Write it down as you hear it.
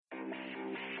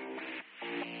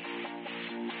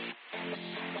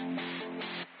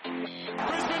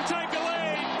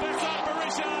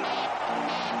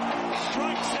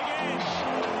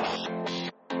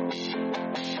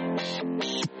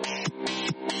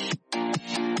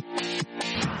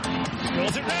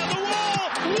found the wall.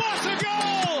 What a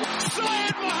goal!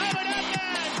 Syed Mohammed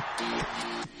Adnan.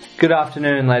 Good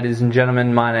afternoon, ladies and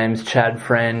gentlemen. My name's Chad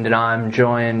Friend, and I'm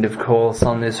joined, of course,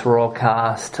 on this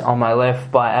RoarCast on my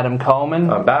left by Adam Coleman.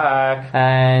 I'm back.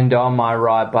 And on my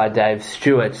right by Dave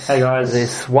Stewart. Hey, guys.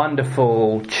 This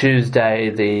wonderful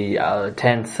Tuesday, the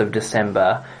 10th of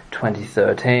December,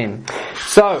 2013.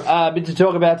 So, a bit to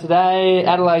talk about today.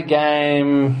 Adelaide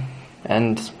game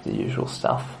and the usual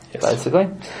stuff, basically.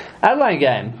 Adelaide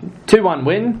game. 2-1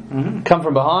 win. Come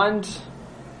from behind.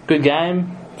 Good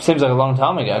game. Seems like a long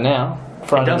time ago now.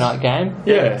 Friday night game.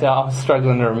 Yeah. So I was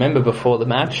struggling to remember before the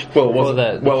match. Well, it wasn't.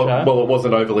 It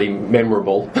wasn't overly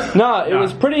memorable. No, it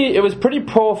was pretty. It was pretty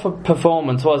poor for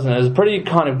performance, wasn't it? It was a pretty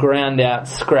kind of ground out,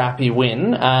 scrappy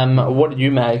win. What did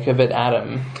you make of it,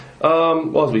 Adam?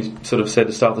 Well, as we sort of said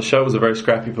to start the show, it was a very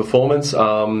scrappy performance.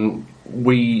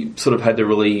 We sort of had to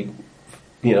really,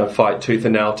 fight tooth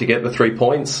and nail to get the 3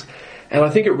 points. And I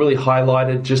think it really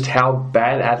highlighted just how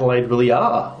bad Adelaide really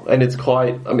are. And it's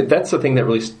that's the thing that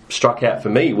really struck out for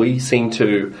me. We seem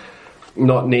to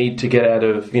not need to get out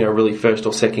of, really first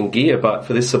or second gear, but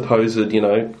for this supposed,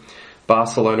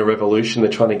 Barcelona revolution they're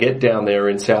trying to get down there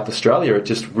in South Australia, it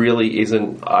just really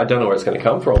isn't. I don't know where it's going to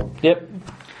come from. Yep.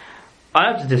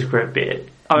 I have to disagree a bit.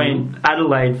 I mean,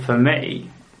 Adelaide, for me,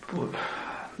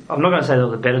 I'm not going to say they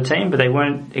were the better team, but they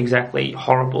weren't exactly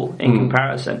horrible in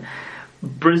comparison.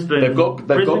 Brisbane, they've got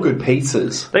good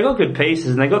pieces. They got good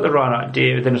pieces, and they got the right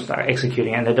idea. They're just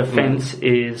executing, and their defence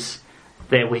is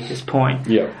their weakest point.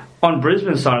 Yeah. On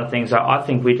Brisbane's side of things, I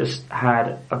think we just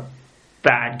had a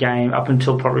bad game up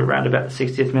until probably around about the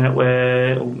 60th minute,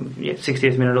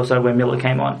 60th minute or so, where Miller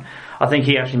came on. I think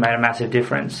he actually made a massive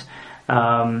difference.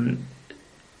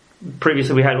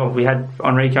 Previously, we had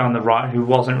Enrico on the right, who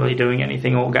wasn't really doing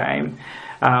anything all game.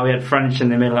 We had French in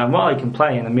the middle, and while he can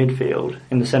play in the midfield,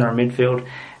 in the centre of midfield,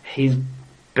 he's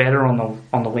better on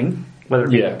the wing, whether it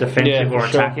be defensive or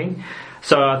attacking.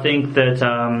 So I think that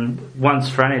once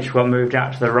French got moved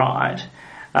out to the right,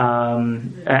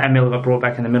 and Miller got brought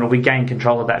back in the middle, we gained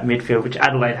control of that midfield, which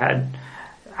Adelaide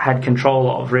had control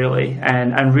of, really,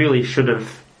 and really should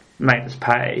have made us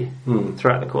pay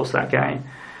throughout the course of that game.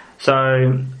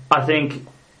 So I think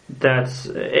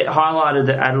it highlighted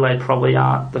that Adelaide probably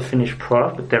aren't the finished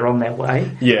product, but they're on their way.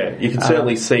 Yeah, you can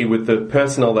certainly see with the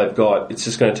personnel they've got, it's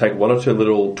just going to take one or two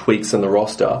little tweaks in the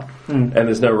roster, and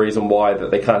there's no reason why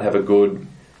that they can't have a good,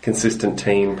 consistent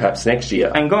team perhaps next year.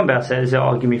 And Gombow says,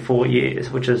 give me 4 years,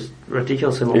 which is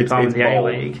ridiculously long time in the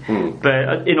A-League.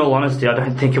 But in all honesty, I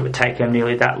don't think it would take them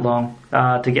nearly that long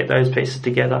to get those pieces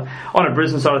together. On a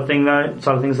Brisbane side of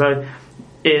things though,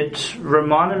 it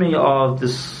reminded me of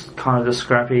this kind of the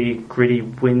scrappy, gritty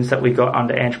wins that we got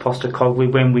under Ange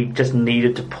Postecoglou when we just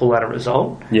needed to pull out a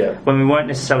result. Yeah. When we weren't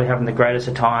necessarily having the greatest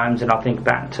of times, and I think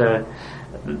back to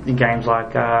the games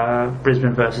like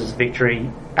Brisbane versus Victory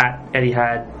at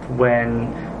Etihad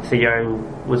when the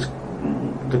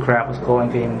crowd was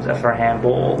calling for him for a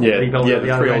handball. Yeah, the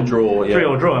 3-3 draw. Yeah.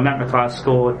 3-3 draw, and Matt McClure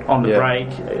scored on the break,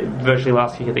 virtually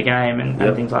last kick of the game, and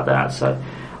things like that. So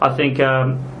I think,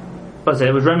 it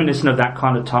was reminiscent of that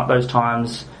kind of those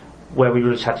times where we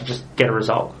just had to just get a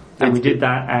result. And we did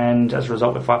that, and as a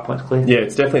result, we're 5 points clear. Yeah,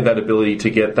 it's definitely that ability to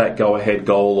get that go-ahead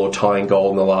goal or tying goal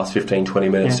in the last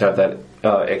 15-20 minutes to have that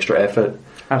extra effort.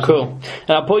 Absolutely. Cool.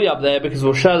 And I'll pull you up there because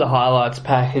we'll show the highlights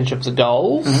package of the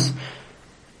goals.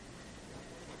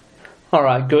 All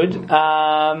right, good. It's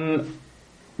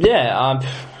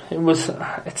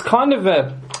kind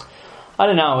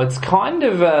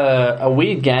of a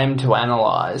weird game to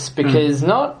analyse because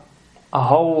not a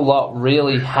whole lot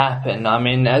really happened. I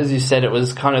mean, as you said, it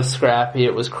was kind of scrappy,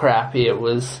 it was crappy, it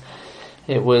was...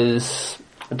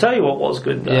 I'll tell you what was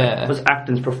good, though. Yeah. Was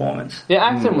Acton's performance. Yeah,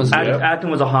 Acton was good.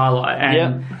 Acton was a highlight,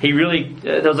 and he really...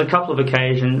 there was a couple of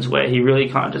occasions where he really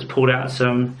kind of just pulled out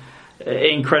some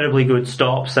incredibly good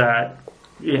stops that,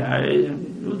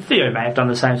 Theo may have done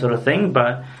the same sort of thing,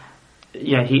 but...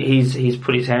 he's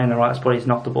put his hand in the right spot, he's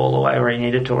knocked the ball away where he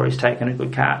needed to, or he's taken a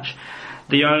good catch.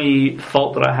 The only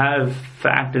fault that I have for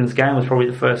Acton's game was probably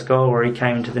the first goal where he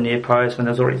came into the near post when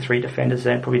there was already 3 defenders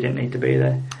there and probably didn't need to be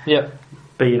there. Yep.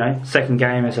 But, second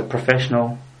game as a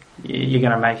professional, you're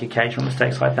going to make occasional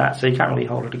mistakes like that, so you can't really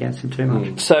hold it against him too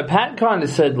much. So Pat kind of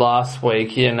said last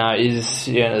week, I think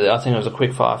it was a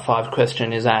quick 5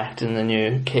 question, is Acton the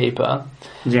new keeper?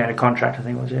 Yeah, a contract, I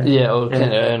think it was,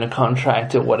 can earn a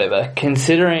contract or whatever.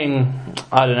 Considering,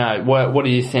 I don't know, what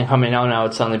do you think? I mean, I know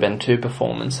it's only been 2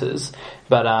 performances,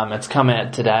 but it's come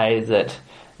out today that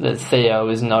Theo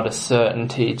is not a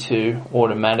certainty to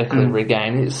automatically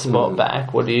regain his spot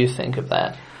back. What do you think of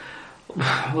that?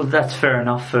 Well, that's fair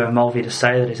enough for Mulvey to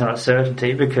say that he's not a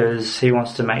certainty because he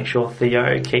wants to make sure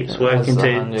Theo keeps working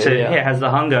has the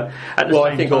hunger. Well,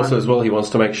 I think also as well he wants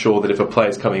to make sure that if a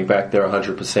player's coming back, they're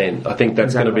 100%. I think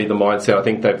that's going to be the mindset. I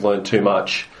think they've learned too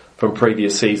much from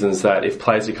previous seasons that if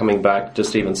players are coming back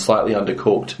just even slightly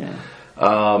undercooked,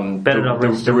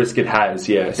 the risk it has,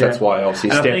 So that's why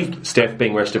obviously Steph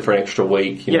being rested for an extra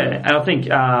week. You know. And I think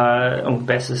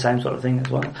Best the same sort of thing as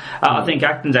well. I think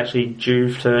Acton's actually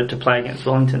due to play against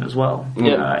Wellington as well.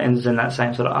 Ends in that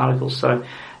same sort of article. So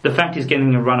the fact he's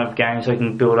getting a run of games so he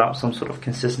can build up some sort of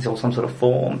consistency or some sort of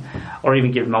form, or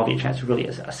even give Mulvey a chance to really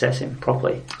assess him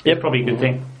properly. Yep, probably a good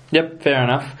thing. Yep, fair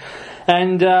enough.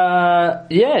 And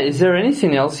is there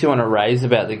anything else you want to raise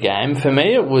about the game? For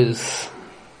me, it was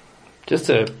just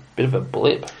a bit of a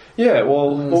blip. Yeah,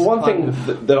 well one thing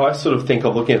that I sort of think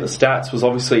of looking at the stats was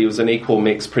obviously it was an equal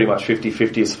mix, pretty much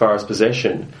 50-50 as far as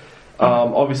possession.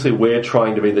 Obviously, we're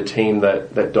trying to be the team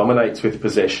that dominates with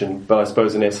possession, but I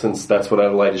suppose in essence that's what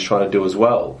Adelaide is trying to do as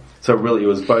well. So really it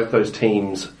was both those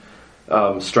teams'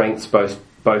 strengths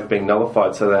both being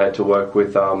nullified, so they had to work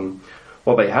with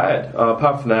what they had.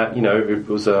 Apart from that, it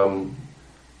was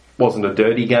wasn't a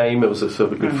dirty game. It was a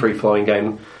sort of a good free-flowing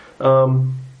game.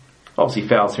 Obviously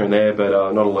fouls here and there, but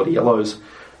not a lot of yellows.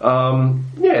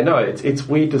 It's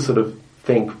weird to sort of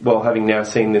think, well, having now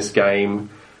seen this game,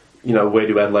 where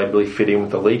do Adelaide really fit in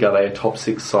with the league? Are they a top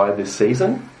 6 side this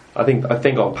season? I think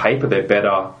on paper they're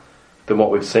better than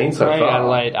what we've seen so far.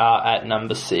 Adelaide are at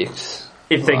number 6.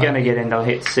 If they're going to get in, they'll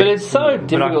hit 6. But it's so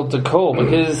difficult to call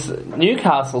because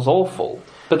Newcastle's awful,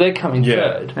 but they're coming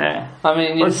third. Yeah. I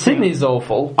mean, Sydney's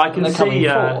awful. I can see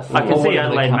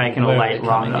Adelaide making a late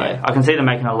run, though. I can see them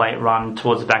making a late run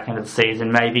towards the back end of the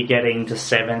season, maybe getting to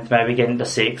 7th, maybe getting to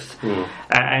 6th,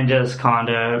 and just kind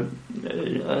of,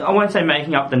 I won't say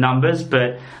making up the numbers,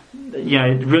 but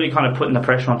really kind of putting the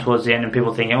pressure on towards the end, and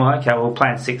people thinking, we'll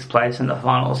play in 6th place in the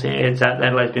finals here.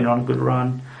 Adelaide's been on a good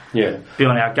run. Yeah. Be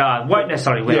on our guard. Won't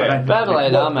necessarily win.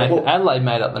 Adelaide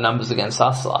made up the numbers against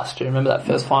us last year. Remember that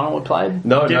first final we played?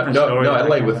 No,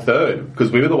 Adelaide were third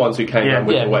because we were the ones who came in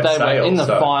with the wet sail. In the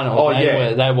final.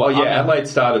 Adelaide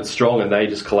started strong and they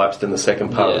just collapsed in the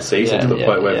second part of the season to the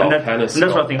point where Volcanis. And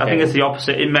that's what I think. I think it's the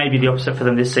opposite. It may be the opposite for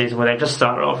them this season, where they just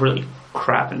started off really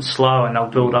crap and slow, and they'll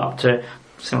build up to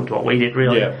similar to what we did,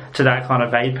 really, to that kind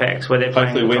of apex where they're playing.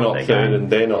 Hopefully we're not third and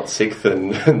they're not 6th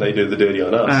and they do the dirty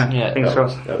on us.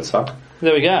 That would suck.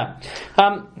 There we go.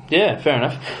 Fair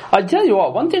enough. I tell you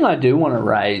what, one thing I do want to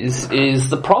raise is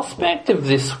the prospect of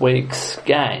this week's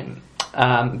game,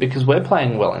 because we're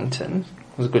playing Wellington.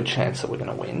 There's a good chance that we're going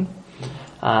to win.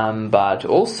 But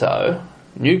also,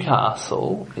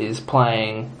 Newcastle is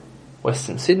playing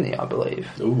Western Sydney, I believe.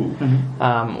 Ooh.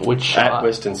 Which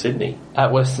Western Sydney.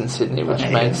 At Western Sydney, which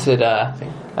makes it a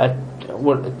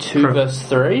 2 versus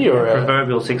 3 or a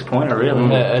proverbial 6-pointer,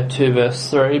 really. A 2 versus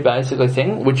 3 basically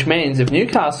thing, which means if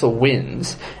Newcastle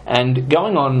wins and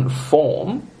going on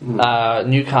form,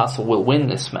 Newcastle will win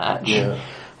this match. Yeah.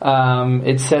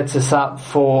 It sets us up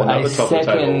for a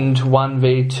second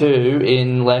 1v2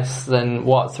 in less than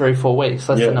 3-4 weeks,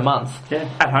 less than a month. Yeah,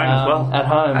 at home as well. At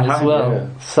home as well. Yeah.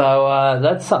 So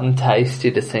that's something tasty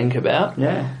to think about.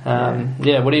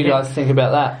 What do you guys think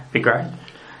about that? Be great.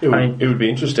 It would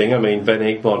be interesting. I mean, Van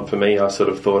Egmond, for me, I sort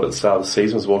of thought at the start of the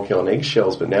season was walking on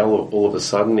eggshells, but now all of a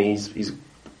sudden he's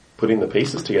putting the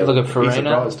pieces together. Look at Farina. He's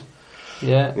surprised.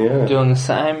 Yeah, doing the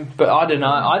same. But I don't know.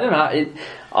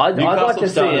 I'd like to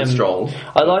see him strong.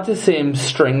 I'd like to see him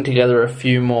string together a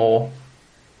few more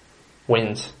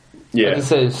wins. Yeah, I can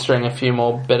see him string a few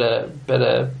more better. But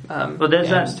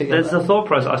there's the thought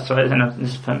process, I suppose, and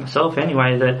this is for myself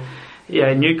anyway, that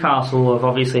Newcastle have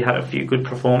obviously had a few good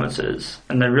performances,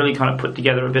 and they really kind of put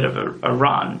together a bit of a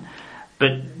run.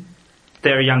 But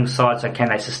they're a young side, so can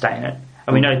they sustain it?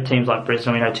 And we know teams like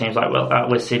Brisbane, we know teams like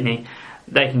West Sydney.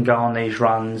 They can go on these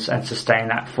runs and sustain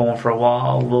that form for a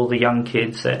while. Will the young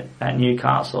kids at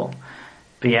Newcastle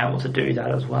be able to do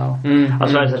that as well? I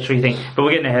suppose that's what you think. But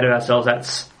we're getting ahead of ourselves.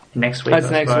 That's next week. That's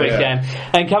next week game.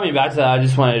 And coming back to that, I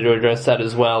just wanted to address that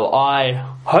as well. I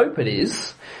hope it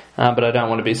is, but I don't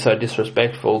want to be so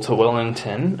disrespectful to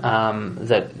Wellington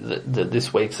that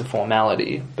this week's a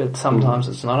formality. But sometimes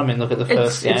it's not. I mean, look at the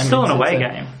first game. It's still an away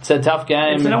game. It's a tough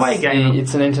game. It's an away game.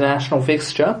 It's an international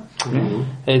fixture.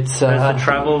 It's there's the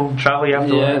travel you have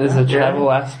to there's a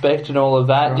travel aspect and all of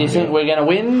that. Right, do you think we're going to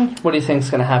win? What do you think's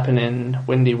going to happen in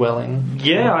windy Welling?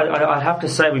 Yeah, I'd have to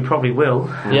say we probably will.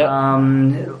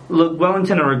 Look,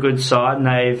 Wellington are a good side,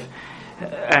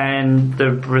 and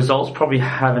the results probably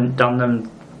haven't done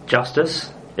them justice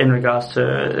in regards to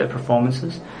their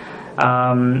performances.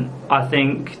 I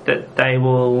think that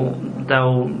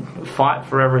they'll fight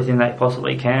for everything they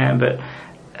possibly can, but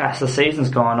as the season's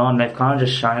gone on, they've kind of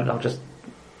just shown they'll just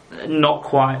not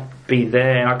quite be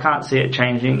there, and I can't see it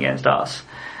changing against us.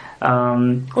 A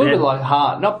little bit like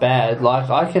Hart, not bad. Like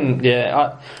I think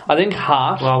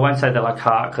Hart. Well, I won't say they're like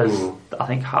Hart because I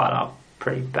think Hart are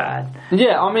pretty bad.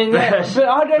 Yeah, I mean, but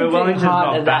I don't think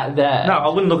Hart are that bad. No, I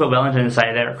wouldn't look at Wellington and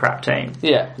say they're a crap team.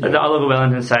 Yeah. I look at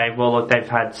Wellington and say, well, look, they've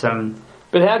had some.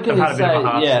 But how can you say? Slog,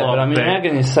 but I mean, how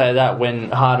can you say that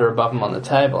when Hart are above them on the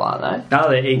table, aren't they? No,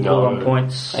 they're equal on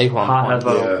points. Equal on points.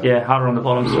 Hart are on the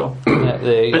bottom still.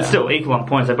 But still equal on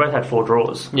points. They both had 4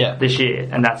 draws. This year,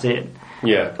 and that's it.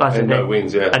 Yeah, and no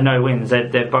wins. Yeah, and no wins. They're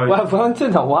both. Well,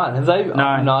 Wellington not won. Have they?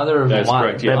 No, neither of them won.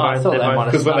 Correct, yeah.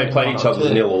 Because when they played each other,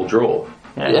 it was 0-0 draw.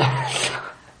 Yeah.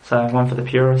 So one for the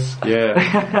purists. Yeah.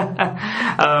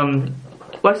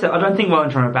 Like I said, I don't think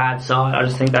Wellington are a bad side. I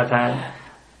just think they've had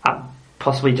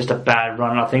possibly just a bad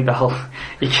run. I think the whole.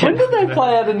 When did they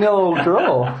play at a 0-0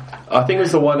 draw? I think it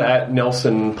was the one at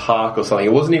Nelson Park or something.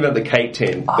 It wasn't even at the Cape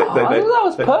 10. I thought that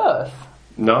was Perth.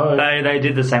 No. They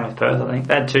did the same with Perth, I think.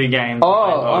 They had 2 games.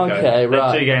 Oh, okay,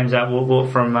 right. They had 2 games out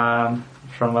from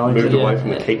Wellington. Moved away from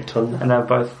the Cape 10. And they were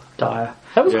both dire.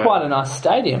 That was quite a nice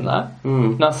stadium, though.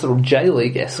 Nice little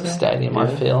J-League-esque stadium, I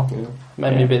feel. Yeah.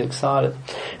 Made me a bit excited.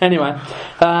 Anyway,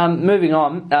 moving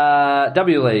on.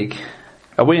 W League.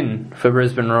 A win for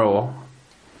Brisbane Roar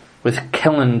with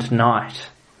Kelland Knight.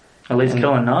 Elise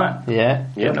Kelland Knight? Yeah.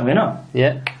 Getting a winner.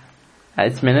 Yeah.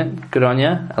 8th minute. Good on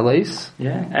you, Elise.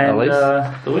 Yeah. And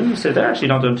the Women's, they're actually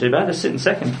not doing too bad. They're sitting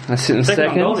second. They're sitting second.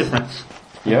 On goal difference.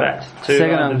 Yeah.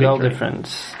 Second on goal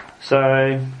difference. So,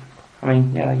 I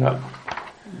mean, they got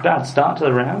bad start to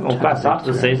the round, or bad start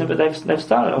to the season, but they've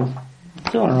started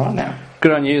doing all right now.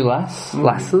 Good on you,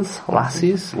 lassies.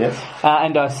 Yes.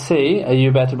 And I see, are you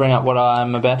about to bring up what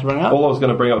I'm about to bring up? All I was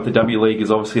going to bring up with the W League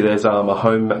is obviously there's a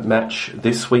home match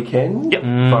this weekend. Yep.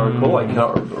 If I recall, I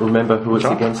can't remember who it's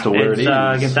against or where it is.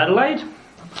 Against Adelaide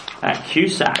at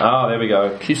Cusack. Oh, there we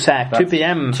go. Cusack, 2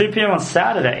 p.m. 2 p.m. on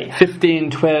Saturday.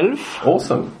 15/12.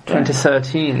 Awesome.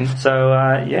 2013.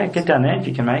 So, get down there if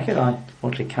you can make it. I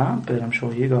unfortunately can't, but I'm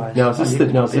sure you guys... Now, is this the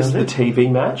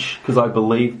TV match? Because I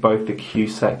believe both the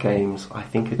Cusack games, I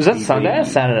think it's Is that Sunday or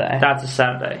Saturday? That's a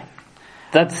Saturday.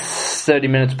 That's 30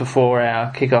 minutes before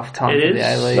our kickoff time for the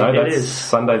A-League. No, that's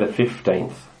Sunday the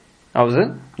 15th. Oh, was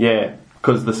it? Yeah,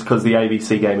 because the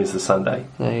ABC game is the Sunday.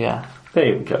 There you go.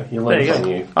 There we go. You learned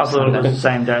something new. I thought it was the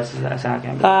same day as our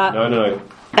game. No.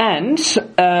 And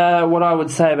what I would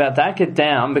say about that, get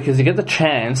down, because you get the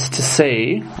chance to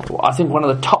see, I think, one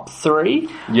of the top 3.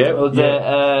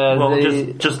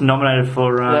 Just nominated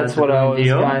for... that's what I was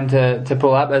going to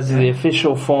pull up as the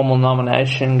official formal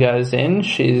nomination goes in.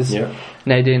 She's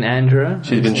Nadine Andrew.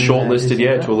 She's been shortlisted,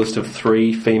 to a list of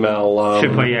 3 female...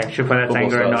 Should play that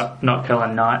Tango, not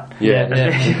Kelland Knight. Yeah.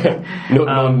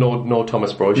 Nor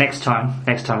Thomas Broad. Next time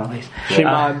at least. She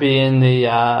might be in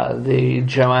the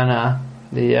Joanna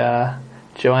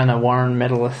Warren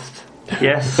medalist.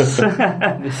 Yes.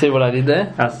 You see what I did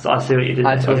there? I see what you did.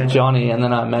 I took Johnny and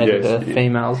then I made it a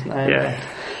female's name. Yeah.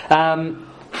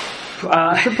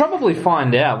 Should probably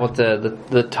find out what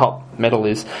the top medal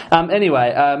is.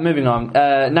 Anyway, moving on.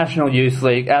 National Youth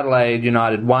League, Adelaide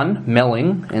United 1,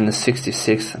 Melling in the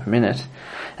 66th minute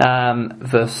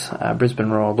versus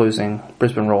Brisbane Roar, losing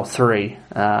Brisbane Roar 3.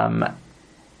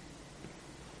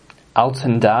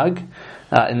 Alton Doug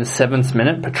in the 7th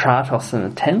minute, Petratos in the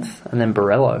 10th, and then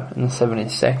Borello in the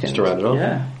 72nd. Just to round it off.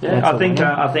 Yeah. I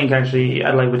think actually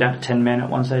Adelaide were down to 10 men at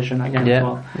one station that game as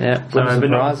well. Yeah. So but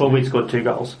not before we scored 2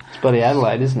 goals. It's bloody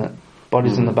Adelaide, isn't it?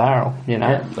 Bodies in the barrel, you know.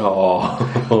 Yeah.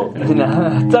 Oh.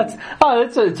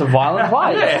 It's a violent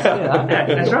place.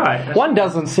 That's right. One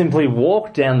doesn't simply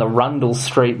walk down the Rundle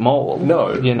Street Mall.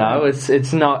 No. You know,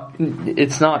 it's not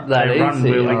that they easy. Run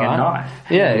wielding right? a knife.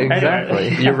 Yeah, exactly.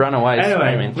 Anyway. You run away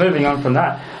screaming. Moving on from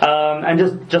that.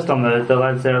 And just on the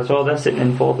lads there as well, they're sitting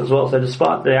in 4th as well. So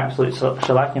despite the absolute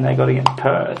shellacking they got against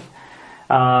Perth,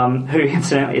 who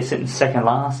incidentally is sitting second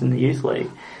last in the Youth League,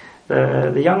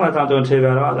 the young lads aren't doing too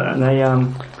bad either,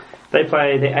 and they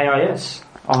play the AIS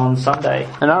on Sunday.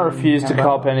 And I refuse to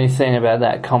cop anything about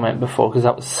that comment before, because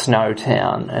that was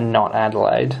Snowtown and not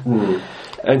Adelaide.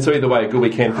 And so either way, a good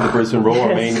weekend for the Brisbane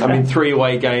Roar. I mean, 3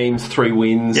 away games, 3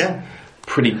 wins. Yeah.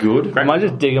 Pretty good. Am I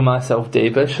just digging myself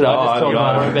deeper? Should I just talk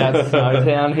more about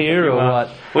Snowtown here, or what?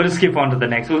 We'll just skip on to the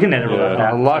next. We can edit that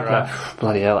out.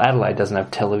 Bloody hell, Adelaide doesn't have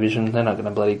television. They're not going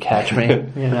to bloody catch me. You know?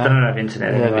 They don't have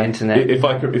internet. They have internet. If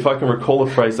I can recall a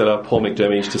phrase that Paul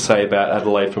McDermott used to say about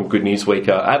Adelaide from Good News Week,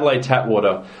 Adelaide tap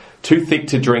water, too thick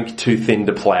to drink, too thin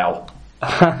to plough.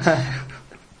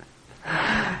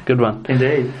 Good one.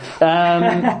 Indeed.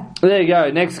 There you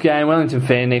go. Next game, Wellington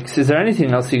Phoenix. Is there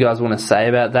anything else you guys want to say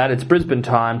about that? It's Brisbane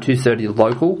time, 2:30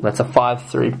 local. That's a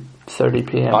 5:30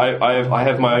 p.m. I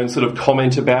have my own sort of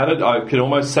comment about it. I could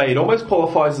almost say it almost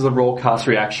qualifies as a RoarCast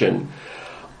reaction.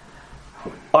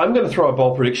 I'm going to throw a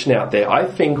bold prediction out there. I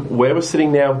think where we're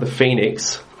sitting now with the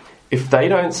Phoenix, if they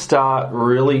don't start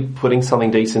really putting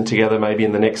something decent together maybe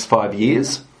in the next 5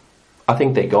 years, I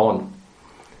think they're gone.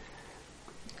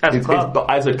 As a club.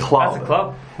 As a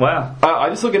club. Wow. I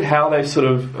just look at how they've sort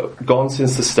of gone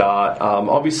since the start.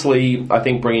 Obviously, I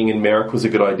think bringing in Merrick was a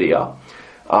good idea.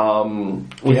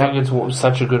 We think it's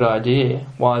such a good idea.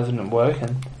 Why isn't it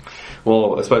working?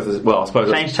 Well, I suppose.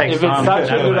 Change takes If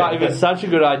time. it's such a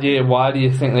good idea, why do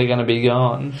you think they're going to be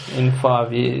gone in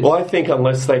 5 years? Well, I think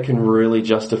unless they can really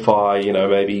justify,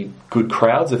 maybe good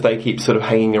crowds, if they keep sort of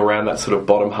hanging around that sort of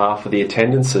bottom half of the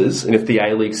attendances, and if the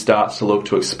A-League starts to look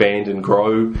to expand and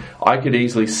grow, I could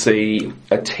easily see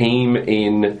a team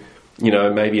in,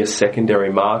 maybe a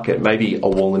secondary market, maybe a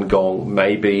Wollongong,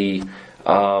 maybe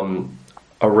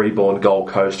a reborn Gold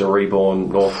Coast, a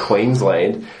reborn North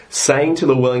Queensland, saying to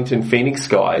the Wellington Phoenix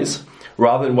guys,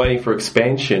 rather than waiting for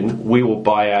expansion, we will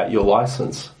buy out your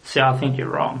licence. See, I think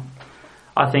you're wrong.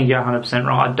 I think you're 100%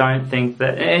 wrong. I don't think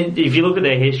that... And if you look at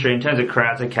their history, in terms of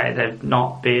crowds, okay, they've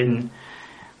not been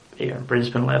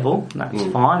Brisbane level. That's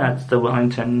fine. That's the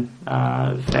Wellington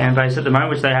fan base at the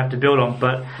moment, which they have to build on.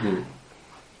 But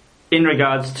in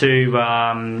regards to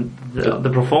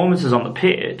the performances on the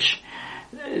pitch,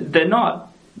 they're not...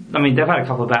 I mean, they've had a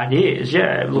couple of bad years,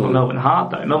 yeah. Look at Melbourne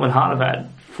Heart, though. Melbourne Heart have had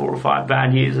 4 or 5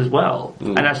 bad years as well.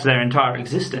 And that's their entire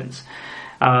existence.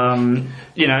 But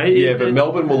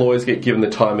Melbourne will always get given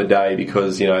the time of day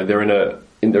because, they're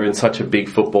in such a big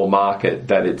football market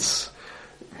that it's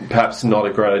perhaps not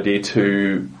a great idea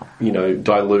to,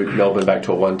 dilute Melbourne back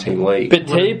to a one-team league. But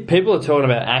people are talking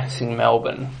about axing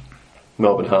Melbourne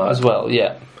Heart as well,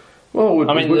 yeah. Well,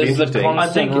 there's the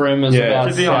constant rumours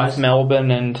about South Melbourne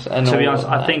and to be honest,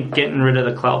 I think getting rid of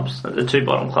the clubs, the 2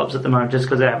 bottom clubs at the moment, just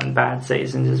because they're having bad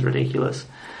seasons is ridiculous.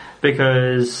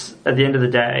 Because at the end of the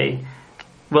day,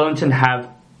 Wellington have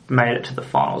made it to the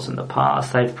finals in the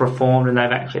past. They've performed and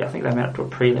they've actually, I think they made it to a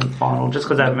prelim final just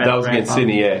because they haven't made that was against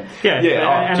Sydney, yeah.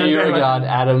 Do you regard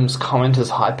Adam's comment as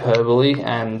hyperbole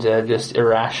and just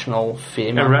irrational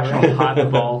fear? Irrational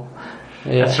hyperbole.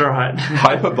 Yeah. That's right.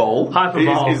 Hyperbole?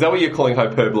 Hyperbole. Is that what you're calling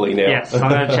hyperbole now? Yes, I'm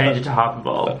going to change it to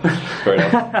hyperbole. Fair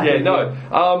enough. Yeah, no.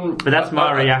 But that's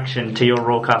my reaction to your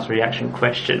RoarCast reaction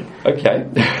question. Okay.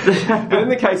 But in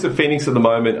the case of Phoenix at the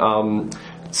moment,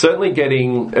 certainly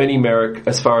getting Ernie Merrick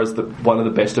as far as one of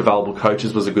the best available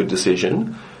coaches was a good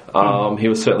decision. He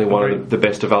was certainly one of the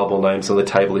best available names on the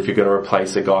table if you're going to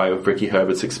replace a guy with Ricky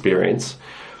Herbert's experience.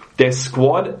 Their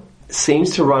squad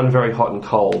seems to run very hot and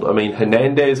cold. I mean,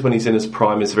 Hernandez, when he's in his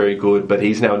prime, is very good, but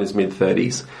he's now in his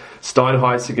mid-30s.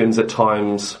 Steinheisegans at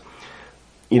times,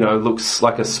 looks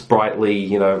like a sprightly,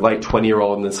 late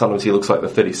 20-year-old, and then sometimes he looks like the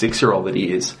 36-year-old that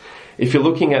he is. If you're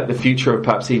looking at the future of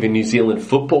perhaps even New Zealand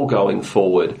football going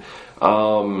forward...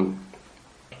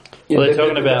 they're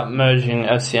talking about merging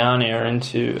Oceania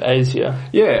into Asia.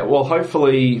 Yeah, well,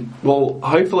 hopefully,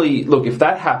 look, if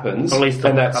that happens,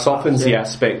 and that softens the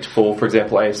aspect for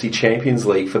example, AFC Champions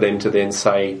League, for them to then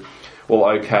say, well,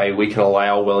 okay, we can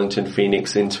allow Wellington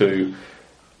Phoenix into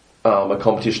a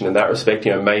competition in that respect,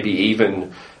 maybe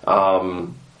even...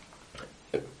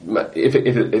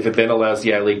 If it then allows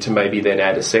the A-League to maybe then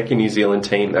add a second New Zealand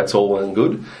team, that's all well and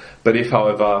good. But if,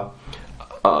 however...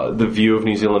 the view of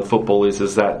New Zealand football is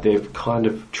that they're kind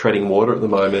of treading water at the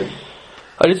moment.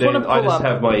 I just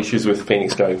have my issues with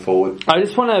Phoenix going forward. I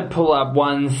just want to pull up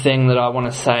one thing that I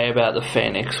want to say about the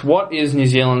Phoenix. What is New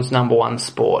Zealand's number 1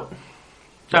 sport?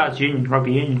 It's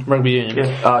rugby union. Rugby union.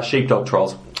 Yeah. Sheepdog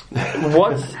trials.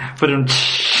 What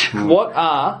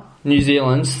are New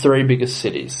Zealand's 3 biggest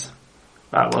cities?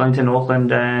 Wellington,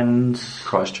 Auckland and...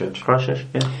 Christchurch,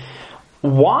 yeah.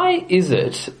 Why is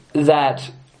it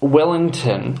that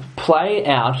Wellington play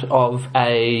out of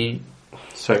a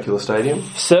circular stadium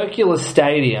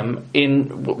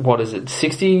in, what is it,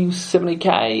 60,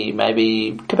 70k,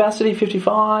 maybe capacity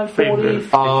 55, 40?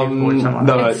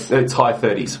 No, it's high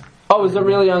 30s. Oh, is it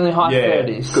really only high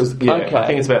 30s? Okay. I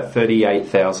think it's about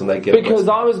 38,000 they get. Because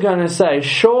I was going to say,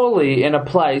 surely in a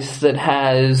place that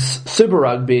has Super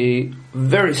Rugby,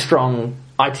 very strong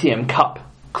ITM Cup,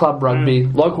 club rugby,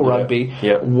 local rugby,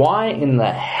 why in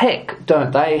the heck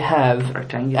don't they have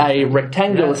a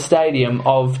rectangular stadium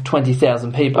of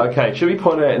 20,000 people? Okay, should we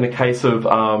point out in the case of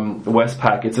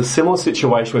Westpac, it's a similar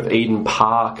situation with Eden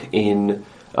Park in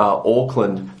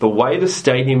Auckland, the way the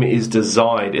stadium is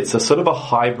designed, it's a sort of a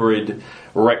hybrid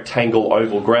rectangle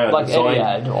oval ground. Like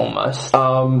designed, Etihad, almost.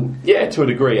 Yeah, to a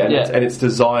degree. And, Yeah. it's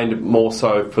designed more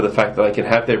so for the fact that they can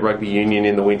have their rugby union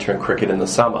in the winter and cricket in the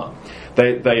summer.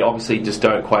 They obviously just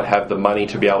don't quite have the money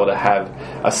to be able to have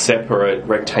a separate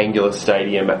rectangular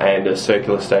stadium and a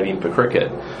circular stadium for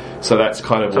cricket. So that's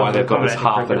kind of why they've got this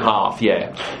half and half,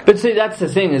 yeah. But see, that's the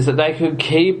thing, is that they could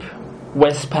keep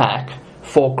Westpac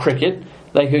for cricket,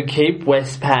 they could keep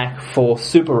Westpac for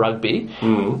Super Rugby,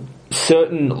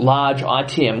 certain large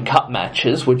ITM Cup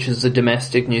matches, which is the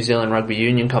domestic New Zealand Rugby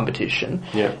Union competition,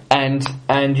 Yeah.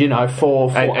 and you know, for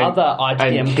other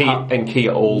ITM Cup and key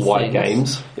all white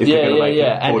games. If yeah, you're going to make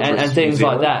it and things New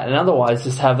like Zealand. that. And otherwise,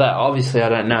 just have that. Obviously, I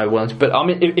don't know Wellington, but I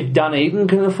mean, if Dunedin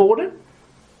can afford it,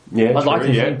 Yeah, I'd like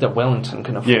to yeah. think that Wellington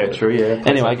can afford it. Yeah, true, yeah.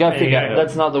 Anyway, go figure. go.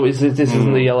 That's not the. This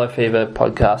isn't the Yellow Fever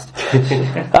podcast.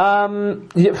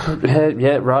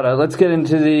 Yeah, righto. Let's get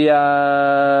into the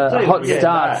hot yeah,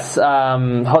 starts.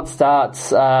 Hot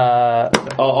starts.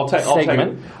 I'll take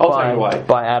segment. it away.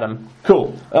 By Adam.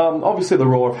 Cool. Obviously, the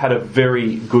Roar have had a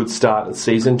very good start of the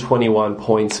season, 21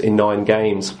 points in 9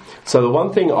 games. So the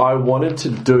one thing I wanted to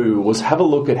do was have a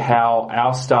look at how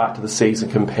our start to the season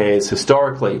compares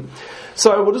historically.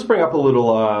 So we'll just bring up a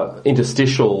little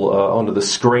interstitial onto the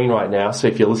screen right now. So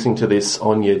if you're listening to this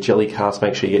on your Jellycast,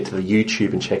 make sure you get to the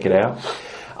YouTube and check it out.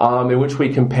 In which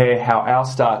we compare how our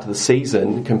start to the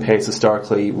season compares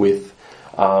historically with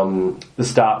the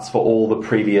starts for all the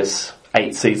previous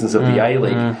 8 seasons of the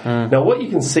A-League. Now what you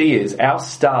can see is our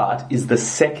start is the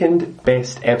second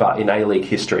best ever in A-League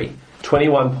history.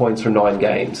 21 points from 9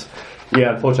 games.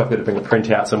 Yeah, unfortunately I've got to bring a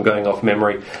printout, so I'm going off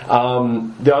memory.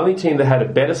 The only team that had a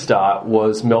better start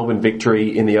was Melbourne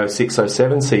Victory in the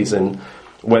 06-07 season,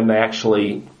 when they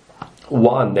actually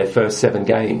won their first 7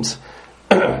 games.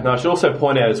 Now I should also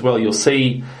point out as well, you'll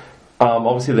see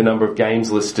obviously the number of games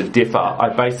listed differ. I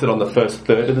based it on the first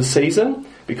third of the season,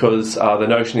 because the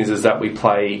notion is that we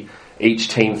play each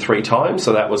team 3 times,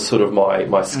 so that was sort of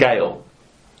my scale.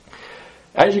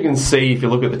 As you can see, if you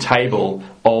look at the table,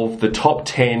 of the top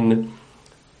 10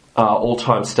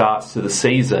 all-time starts to the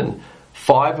season,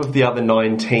 5 of the other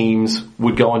 9 teams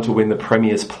would go on to win the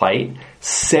Premier's Plate,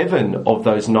 7 of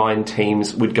those 9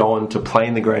 teams would go on to play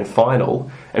in the grand final,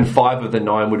 and 5 of the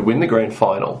 9 would win the grand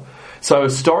final. So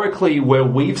historically, where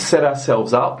we've set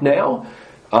ourselves up now,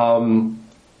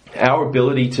 our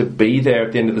ability to be there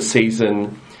at the end of the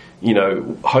season, you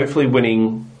know, hopefully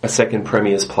winning a second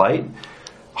Premier's Plate,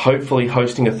 hopefully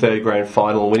hosting a 3rd grand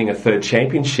final and winning a 3rd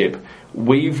championship,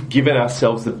 we've given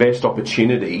ourselves the best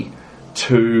opportunity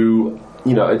to,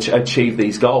 you know, achieve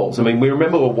these goals. I mean, we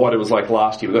remember what it was like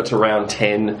last year. We got to round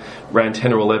 10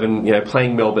 or 11, you know,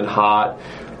 playing Melbourne Heart,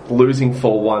 losing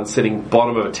 4-1, sitting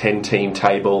bottom of a 10-team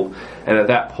table, and at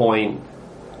that point,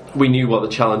 we knew what the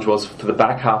challenge was for the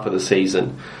back half of the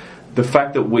season. The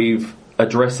fact that we've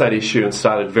addressed that issue and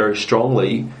started very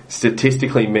strongly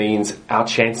statistically means our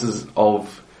chances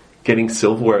of getting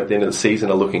silverware at the end of the season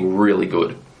are looking really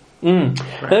good.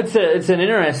 It's an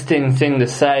interesting thing to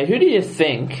say. Who do you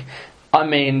think, I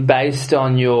mean, based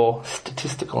on your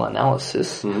statistical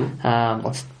analysis,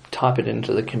 let's type it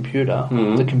into the computer.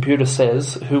 The computer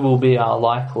says, who will be our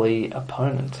likely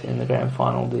opponent in the grand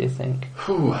final, do you think?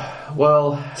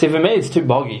 Well, see, for me, it's too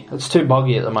boggy. It's too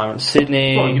boggy at the moment.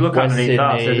 Sydney, Well, you look West underneath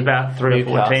us, Sydney, there's about 3 or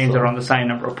 4 teams Newcastle. that are on the same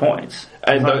number of points.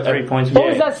 And It's like 3 points. What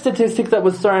was that statistic that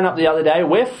was thrown up the other day?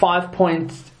 We're 5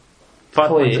 points 5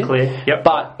 clear, points clear. Yep.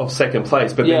 but of second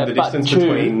place, but yeah, then the distance but 2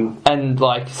 between... and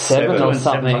like 7 7 or and 7's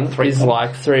something like 3 is points.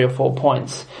 like 3 or 4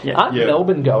 points. Yeah. Aren't Yeah.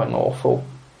 Melbourne going awful?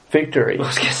 Victory. I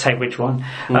was going to say which one.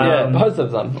 Yeah, both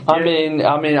of them. I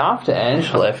yeah. mean, after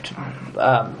Ange left,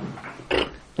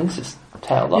 it's just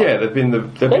tailed off. Yeah, they've been They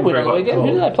very win on the weekend. Who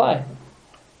did they play?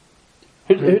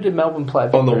 Who did Melbourne play?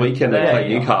 On the weekend, they Yeah.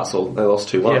 played Newcastle. They lost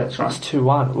 2-1. Yeah, that's right. It's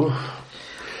 2-1. Oof.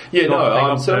 Yeah, They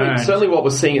got certainly what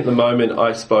we're seeing at the moment,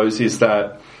 I suppose, is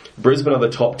that Brisbane are the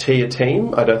top tier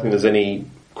team. I don't think there's any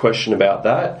question about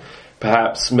that.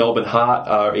 Perhaps Melbourne Heart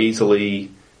are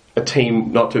easily a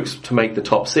team not to make the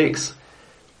top 6.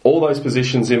 All those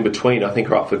positions in between, I think,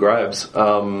 are up for grabs.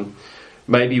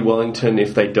 Maybe Wellington,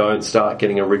 if they don't start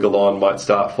getting a wriggle on, might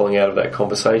start falling out of that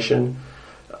conversation.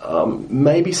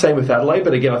 Maybe same with Adelaide,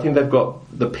 but again, I think they've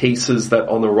got the pieces that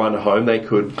on the run home they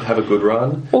could have a good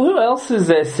run. Well, who else is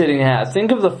there sitting out?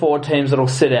 Think of the 4 teams that'll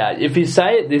sit out. If you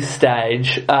say at this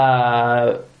stage,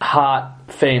 Heart,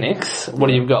 Phoenix, what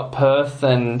do you got? Perth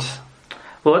and...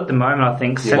 Well, at the moment, I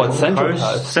think Central Central Coast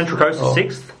Coast? Central Coast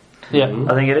is 6th. Yeah.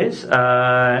 I think it is.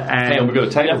 And we've got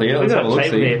a table here. Let's have a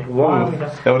look. Wow.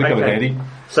 That would have come in handy.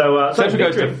 So Central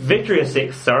goes to Victory of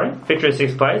 6th, sorry. Victory of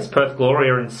 6th place. Perth Glory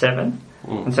are in 7.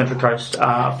 And Central Coast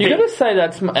are You got to say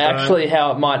that's actually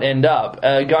how it might end up.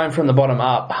 Going from the bottom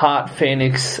up, Heart,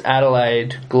 Phoenix,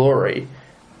 Adelaide, Glory.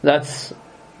 That's,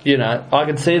 I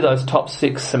can see those top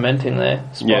 6 cementing their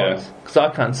spots. Yeah. Because I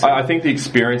can't see. I think the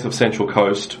experience of Central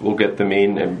Coast will get them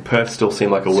in, and Perth still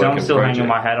seem like a work in progress. I'm still hanging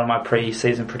my hat on my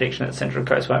pre-season prediction that Central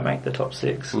Coast won't make the top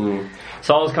 6. So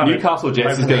I was kind of Newcastle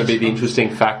Jets is going to be the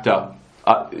interesting factor.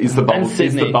 Is the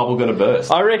bubble going to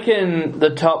burst? I reckon the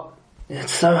top.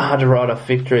 It's so hard to write off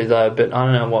Victory though, but I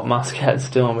don't know what Muscat's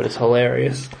doing, but it's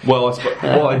hilarious. Well,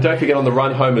 and don't forget on the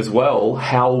run home as well,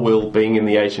 how will being in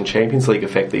the Asian Champions League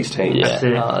affect these teams? Yeah,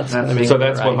 so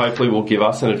that's what hopefully will give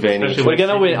us an advantage. We're going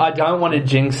to win. I don't want to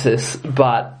jinx this,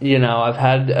 but I've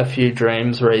had a few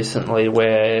dreams recently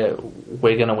where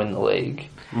we're going to win the league.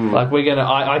 Like we're gonna,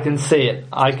 I can see it.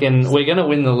 We're gonna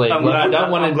win the league. I'm glad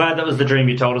that was the dream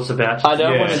you told us about. I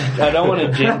don't want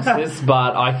to jinx this,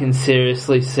 but I can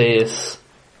seriously see us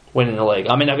winning the league.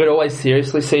 I mean, I could always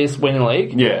seriously see us winning the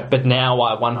league. Yeah. But now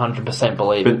I 100%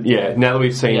 believe it. But yeah, now that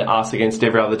we've seen us against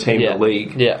every other team in the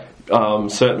league. Yeah.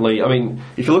 Certainly, I mean,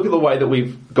 if you look at the way that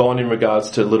we've gone in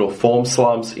regards to little form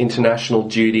slumps, international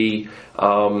duty,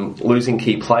 losing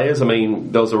key players, I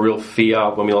mean, there was a real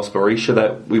fear when we lost Barisha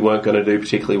that we weren't going to do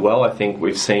particularly well. I think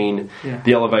we've seen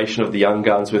the elevation of the young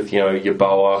guns with,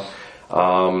 Yeboah,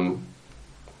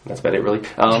 that's about it, really.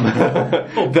 Brown,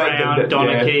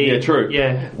 Donachie. Yeah, true.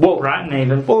 Yeah, well, Brighton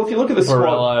even. Well, if you look at the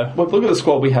squad, look at the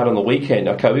squad we had on the weekend.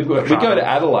 Okay, we go to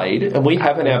Adelaide and we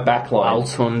have in our back line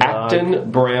Acton,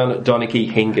 Brown, Donachie,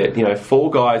 Hingett. 4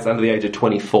 guys under the age of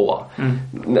 24.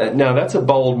 Now that's a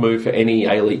bold move for any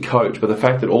A-League coach, but the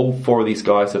fact that all 4 of these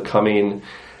guys have come in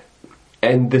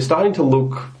and they're starting to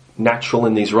look natural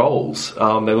in these roles. They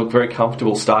look very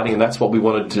comfortable starting, and that's what we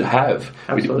wanted to have.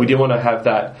 We didn't want to have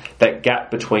that gap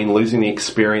between losing the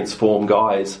experienced form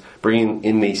guys, bringing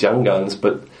in these young guns,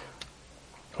 but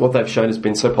what they've shown has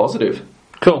been so positive.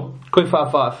 Cool. Quick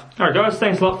 5-5. Alright guys,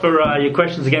 thanks a lot for your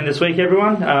questions again this week,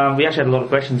 everyone. We actually had a lot of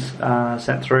questions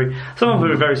sent through. Some of them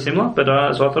were very similar, but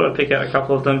so I thought I'd pick out a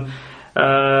couple of them,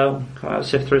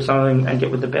 sift through some of them and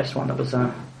get with the best one that was,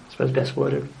 I suppose, best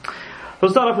worded. We'll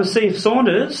start off with Steve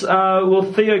Saunders.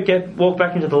 Will Theo walk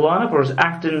back into the lineup, or has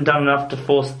Acton done enough to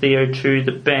force Theo to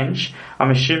the bench?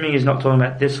 I'm assuming he's not talking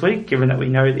about this week, given that we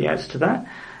know the answer to that.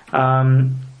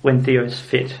 When Theo's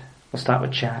fit. We'll start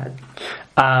with Chad.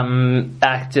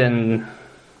 Acton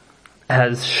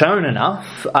has shown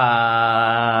enough,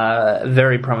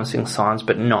 very promising signs,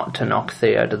 but not to knock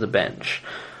Theo to the bench.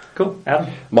 Cool.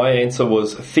 Adam? My answer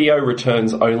was Theo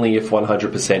returns only if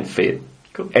 100% fit.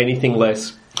 Cool. Anything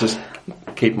less, just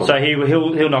keep him on. So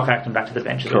he'll knock Acton back to the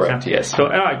bench. Correct, yes. So,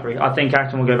 and I agree. I think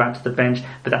Acton will go back to the bench,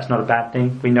 but that's not a bad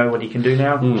thing. We know what he can do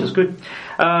now, which is good.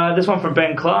 This one from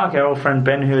Ben Clark, our old friend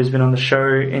Ben, who has been on the show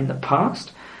in the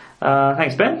past.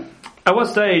 Thanks, Ben. At what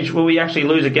stage will we actually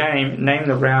lose a game? Name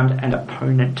the round and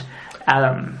opponent.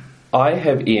 Adam. I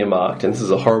have earmarked, and this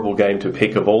is a horrible game to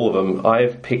pick of all of them, I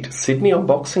have picked Sydney on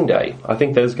Boxing Day. I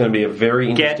think that is going to be a very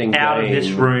interesting game. Get out of this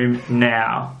room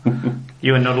now.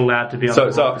 You are not allowed to be on the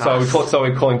podcast. So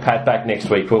we're calling Pat back next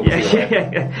week.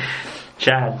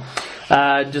 Chad.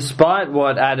 Despite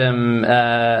what Adam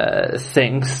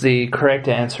thinks, the correct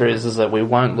answer is that we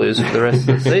won't lose for the rest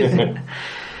of the season.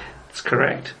 That's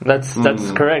correct. That's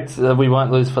correct. We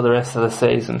won't lose for the rest of the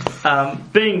season.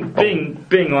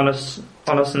 Being honest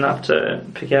enough to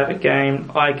pick out a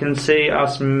game, I can see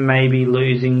us maybe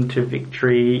losing to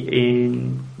Victory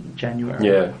in January.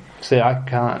 Yeah. See, I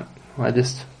can't. I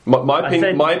just... My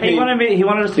opinion, he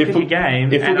wanted us to pick a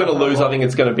game. If we're going to lose, I think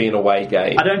it's going to be an away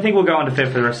game. I don't think we'll go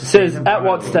undefeated for the rest of the season. At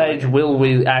what stage will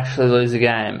we actually lose a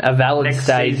game? A valid Next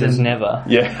stage season. is never.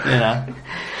 Yeah.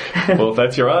 Well, if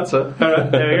that's your answer. There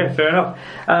we go, fair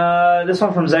enough. This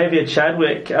one from Xavier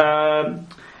Chadwick.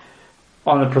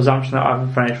 On the presumption that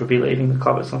Ivan Franich will be leaving the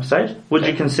club at some stage, would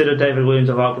you consider David Williams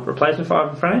a viable replacement for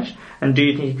Ivan Franich? And do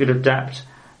you think he could adapt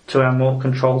to our more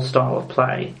controlled style of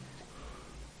play?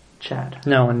 Chad.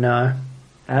 No and no.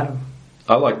 Adam.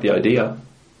 I like the idea.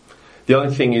 The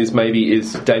only thing is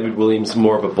David Williams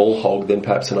more of a ball hog than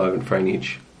perhaps an Ivan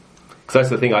Franich. Because that's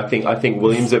the thing. I think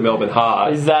Williams at Melbourne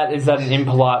Heart. Is that an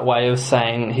impolite way of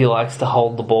saying he likes to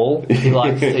hold the ball? He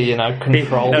likes to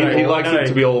control. He likes it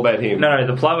to be all about him. No,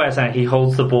 the polite way of saying he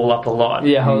holds the ball up a lot.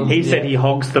 Yeah, he said he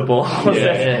hogs the ball.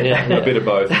 Yeah. A bit of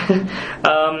both.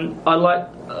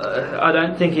 I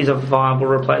don't think he's a viable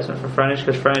replacement for Franich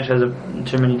because Franich has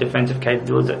too many defensive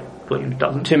capabilities Williams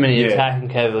doesn't. Too many attacking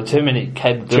capabilities. Too many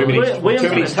capabilities. Williams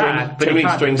can attack, but too he many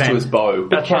can't strings to defend. his bow.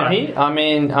 But can he? I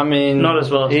mean, not as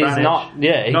well as he's Franich. not.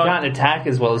 Yeah, he Not- can't attack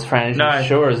as well as Franich. No, I'm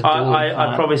sure as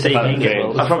I'd probably see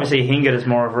Hingert. I'd probably see Hingert as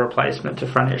more of a replacement to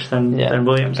Franich than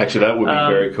Williams. Actually, that would be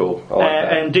very cool. I like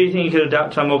that. And do you think he could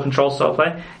adapt to a more control style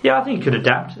play? Yeah, I think he could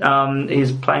adapt.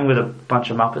 He's playing with a bunch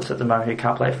of Muppets at the moment who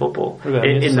can't play football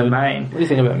in the main. What do you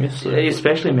think about Mifsud?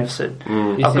 Especially Mifsud.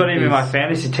 I've got him in my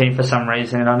fantasy team for some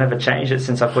reason, and I never changed it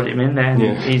since I put him in there.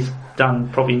 And he's done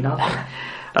probably nothing.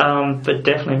 But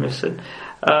definitely Mifsud.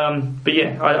 But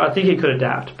yeah, I think he could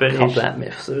adapt. But Cop that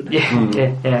Mifsud.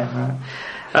 Yeah.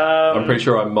 I'm pretty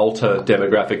sure our Malta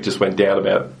demographic just went down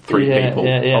about 3 people,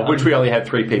 of which we only had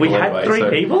 3 people. We anyway, had 3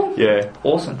 people? Yeah.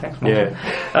 Awesome, thanks, Malta.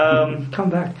 Come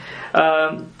back.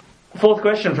 Fourth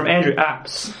question from Andrew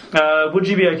Apps. Would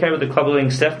you be okay with the club letting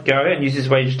Steph go and use his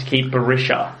wage to keep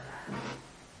Berisha?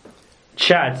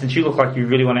 Chad, since you look like you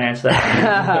really want to answer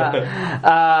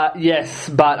that. Yes,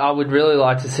 but I would really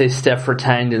like to see Steph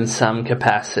retained in some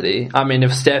capacity. I mean,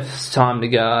 if Steph's time to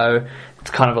go, it's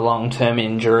kind of a long-term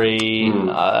injury, and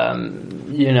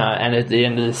at the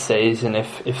end of the season,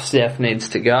 if Steph needs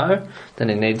to go, then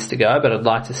he needs to go, but I'd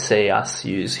like to see us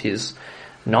use his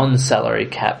non-salary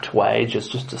capped wage as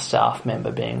just a staff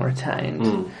member being retained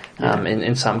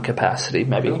in some capacity.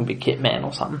 Maybe he can be kit man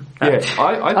or something. Yeah,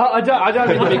 I don't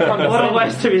mean to be condescending. What a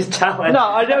waste of his talent. No,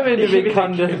 I don't mean to be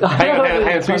condescending. Hang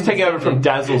on, so he's taking over from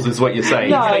Dazzles is what you're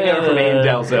saying. He's taking over from Ian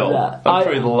Dalzell. I'm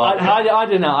through the line. I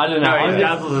don't know. No, he's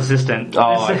Dazzle's assistant.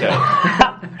 Oh, okay.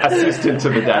 Assistant to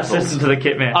the Dazzles. Assistant to the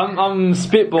kit man. I'm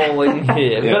spitballing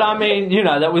here, but I mean,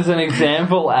 that was an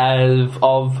example of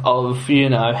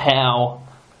how.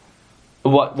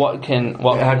 How can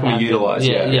we utilise?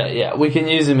 Yeah. We can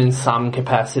use them in some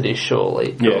capacity,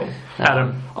 surely. Yeah.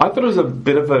 Adam, I thought it was a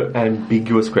bit of an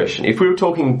ambiguous question. If we were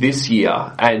talking this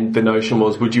year, and the notion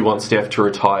was, would you want Steph to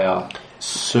retire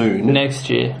soon? Next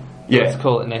year. Yeah. Let's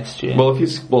call it next year. Well,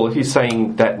 if he's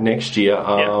saying that next year,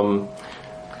 well,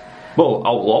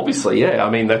 obviously, yeah.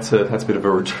 I mean, that's a bit of a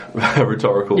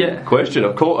rhetorical question.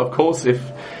 Of course, if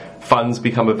funds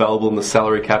become available in the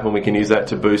salary cap and we can use that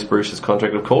to boost Bruce's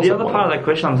contract, of course. The other part of that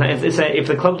question I'm saying is that if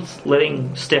the club's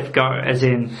letting Steph go, as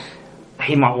in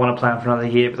he might want to play on for another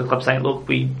year, but the club's saying, look,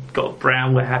 we got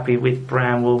Brown, we're happy with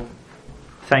Brown, well,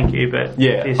 thank you, but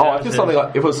if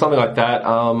it was something like that,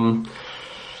 I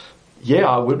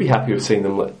would be happy with seeing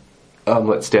them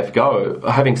let Steph go.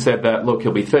 Having said that, look,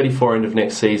 he'll be 34 end of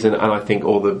next season, and I think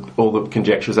all the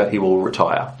conjectures that he will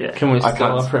retire. Yeah. Can we still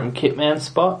offer him kitman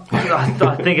spot?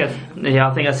 I think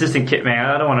assistant kitman.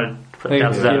 I don't want to put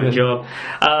Dazzles out of a job.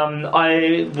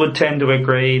 I would tend to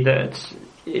agree that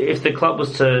if the club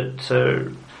was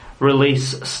to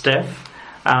release Steph,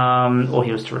 or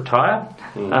he was to retire,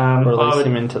 release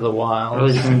him into the wild.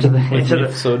 Release him into the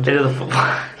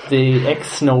football. The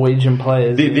ex-Norwegian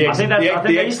players. I think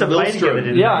they used to play together,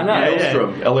 didn't they? Yeah, I know.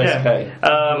 Lillstrøm, LSK.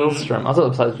 Lillstrøm. I thought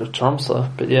they played with Tromsø,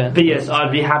 but yeah. But yes,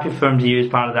 I'd be happy for him to use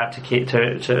part of that to pay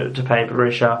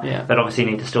Berisha. Yeah. But obviously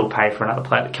need to still pay for another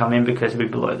player to come in because he'll be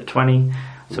below the 20,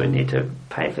 so we need to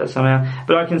pay for that somehow.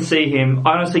 But I honestly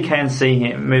can see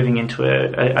him moving into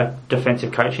a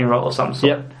defensive coaching role of some sort.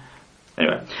 Yep.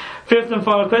 Anyway, fifth and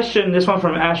final question, this one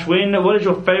from Ash Wynn. What is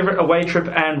your favourite away trip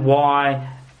and why?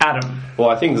 Adam.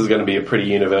 Well, I think this is going to be a pretty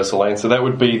universal answer. That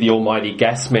would be the almighty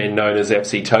gas men known as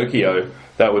FC Tokyo.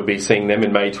 That would be seeing them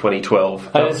in May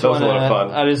 2012. That was a lot of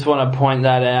fun. I just want to point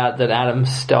that out, that Adam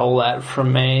stole that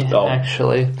from me,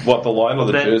 actually. What, the line or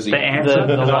the jersey? The answer?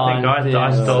 The line,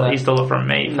 he stole it from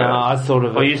me first. No, I thought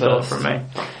of it you stole it first.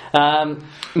 from me.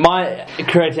 My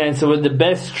correct answer would the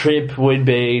best trip would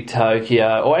be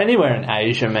Tokyo or anywhere in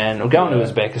Asia, man. Or going to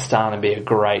Uzbekistan would be a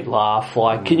great laugh.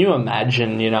 Like, can you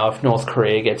imagine, if North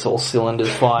Korea gets all cylinders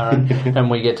firing and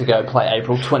we get to go play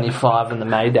April 25 in the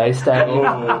Mayday Stadium?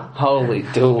 Holy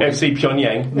dude. FC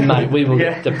Pyongyang. Mate, we will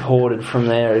get deported from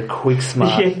there at quick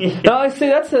smart. No, see,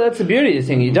 that's the beauty of the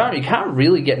thing. You can't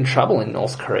really get in trouble in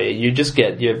North Korea. You just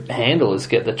your handlers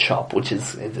get the chop, which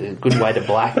is a good way to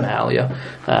blackmail you,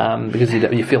 because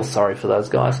you feel sorry for those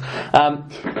guys.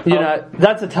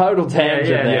 That's a total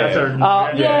tangent there.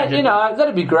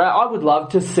 That'd be great. I would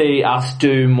love to see us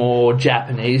do more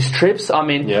Japanese trips. I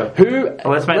mean,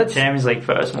 let's make the Champions League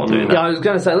first and we'll do that. I was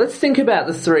going to say, let's think about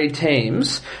the 3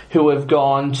 teams who have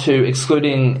gone to,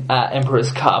 excluding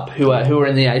Emperor's Cup, who are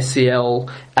in the ACL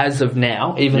as of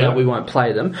now, even though we won't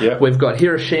play them. We've got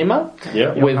Hiroshima.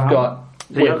 We've got...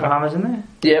 Yokohama's in there?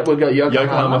 Yeah, we've got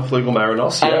Yokohama. Flugel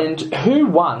Marinos. And who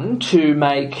won to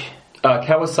make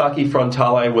Kawasaki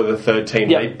Frontale were the third team.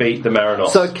 Yep. They beat the Marinos.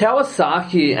 So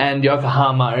Kawasaki and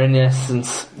Yokohama are in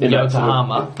essence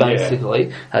Yokohama,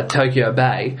 basically, at Tokyo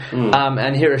Bay.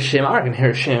 And Hiroshima, I reckon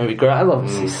Hiroshima would be great. I'd love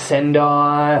to see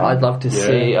Sendai. I'd love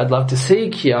to see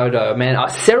Kyoto, man.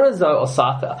 Cerezo,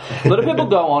 Osaka. A lot of people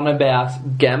go on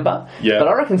about Gamba, but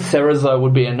I reckon Cerezo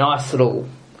would be a nice little.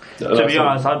 To be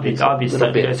honest, I'd be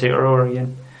stoked to go see Aurora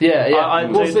again. Yeah.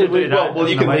 Well,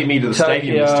 you can lead me to the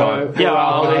stadium this time.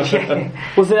 Well,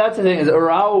 see, that's the thing is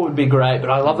Urawa would be great,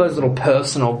 but I love those little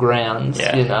personal grounds.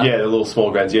 Yeah, you know? the little small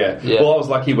grounds. Yeah. Well, I was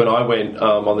lucky when I went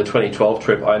on the 2012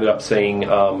 trip. I ended up seeing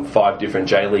 5 different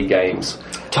J League games.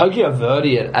 Tokyo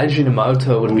Verdy at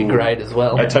Ajinomoto would be great as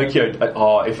well. At Tokyo,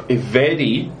 if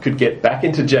Verdi could get back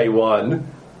into J1.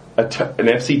 An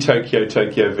FC Tokyo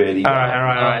Verdi. All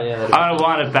right. Yeah, I'm going to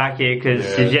wind it back here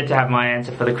because you've yet to have my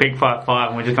answer for the quick 5-5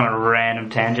 and we're just going on a random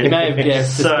tangent. You may have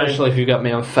guessed, especially if you got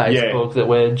me on Facebook, that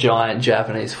we're giant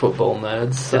Japanese football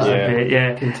nerds. So.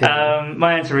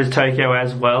 My answer is Tokyo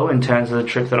as well in terms of the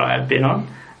trip that I have been on.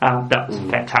 That was a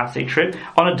fantastic trip.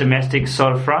 On a domestic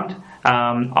sort of front,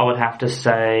 I would have to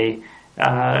say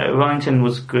Wellington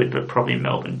was good, but probably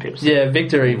Melbourne Pips. Yeah,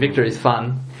 victory's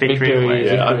fun. Victory.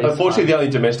 Unfortunately, the only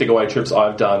domestic away trips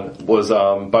I've done was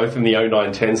both in the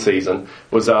 09-10 season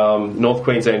was North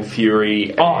Queensland Fury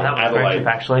and that was Adelaide. a great trip,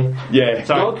 actually. Yeah,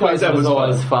 Gold Coast was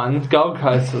always fun. Gold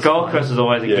Coast was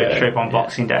always a good trip on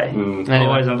Boxing Day. Anyway.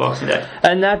 Always on Boxing Day.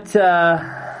 And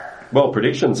that. Well,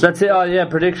 predictions. That's it. Oh, yeah,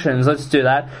 predictions. Let's do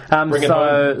that.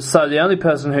 So the only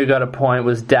person who got a point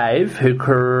was Dave, who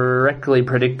correctly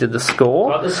predicted the score.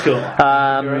 Got the score.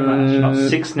 Thank you very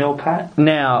much. 6-0, Pat.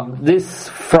 Now, this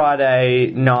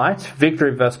Friday night,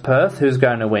 Victory versus Perth, who's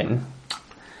going to win?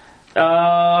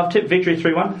 I've tipped Victory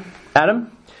 3-1. Adam?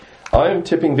 I am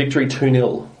tipping Victory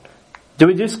 2-0. Do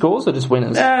we do scores or just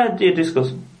winners? Do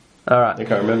scores. All right. I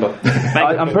can't remember.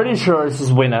 I'm pretty sure this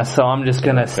is winner, so I'm just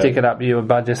going to stick it up to you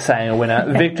by just saying a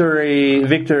winner.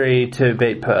 Victory to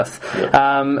beat Perth.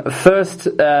 Yep. First,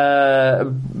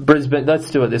 Brisbane.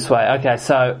 Let's do it this way. Okay,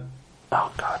 so...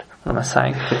 Oh, God. What am I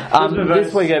saying?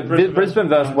 This weekend, Brisbane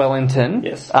versus Wellington.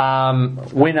 Yes.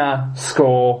 Winner,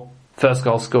 score, first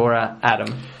goal scorer,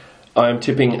 Adam. I'm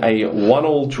tipping a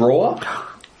 1-1 draw.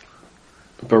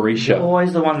 Barisha.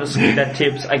 Always the one that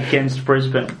tips against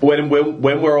Brisbane. When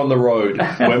we're on the road.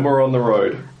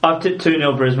 I've tipped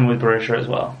 2-0 Brisbane with Barisha as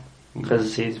well.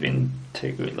 Because he's been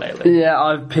too good lately. Yeah,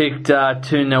 I've picked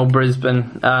 2-0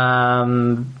 Brisbane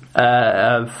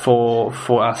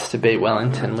for us to beat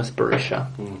Wellington with Barisha.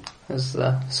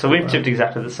 So we've tipped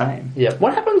exactly the same. Yeah.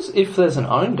 What happens if there's an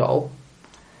own goal?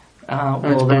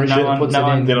 Well, then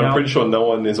I'm pretty sure no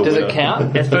one is a winner. Does it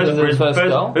count? It's first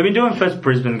goal? We've been doing first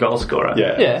Brisbane goal scorer.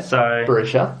 Yeah. So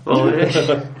Barisha.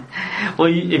 Well,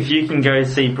 if you can go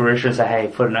see Barisha and say, "Hey,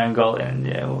 put an own goal in,"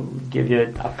 we'll give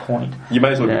you a point. You may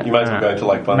as well go to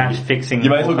like match fixing. You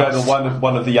may as well go to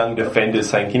one of the young defenders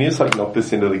saying, "Can you just like knock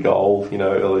this into the goal?"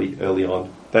 Early on.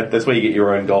 That's where you get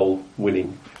your own goal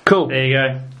winning. Cool. There you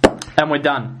go. And we're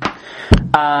done.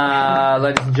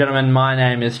 Ladies and gentlemen, my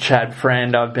name is Chad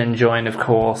Friend. I've been joined, of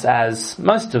course, as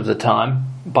most of the time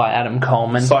by Adam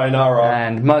Coleman. Sayonara.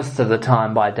 And most of the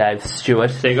time by Dave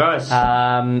Stewart. See you guys.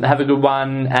 Have a good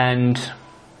one, and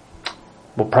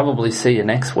we'll probably see you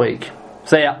next week.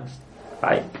 See ya.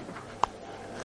 Bye.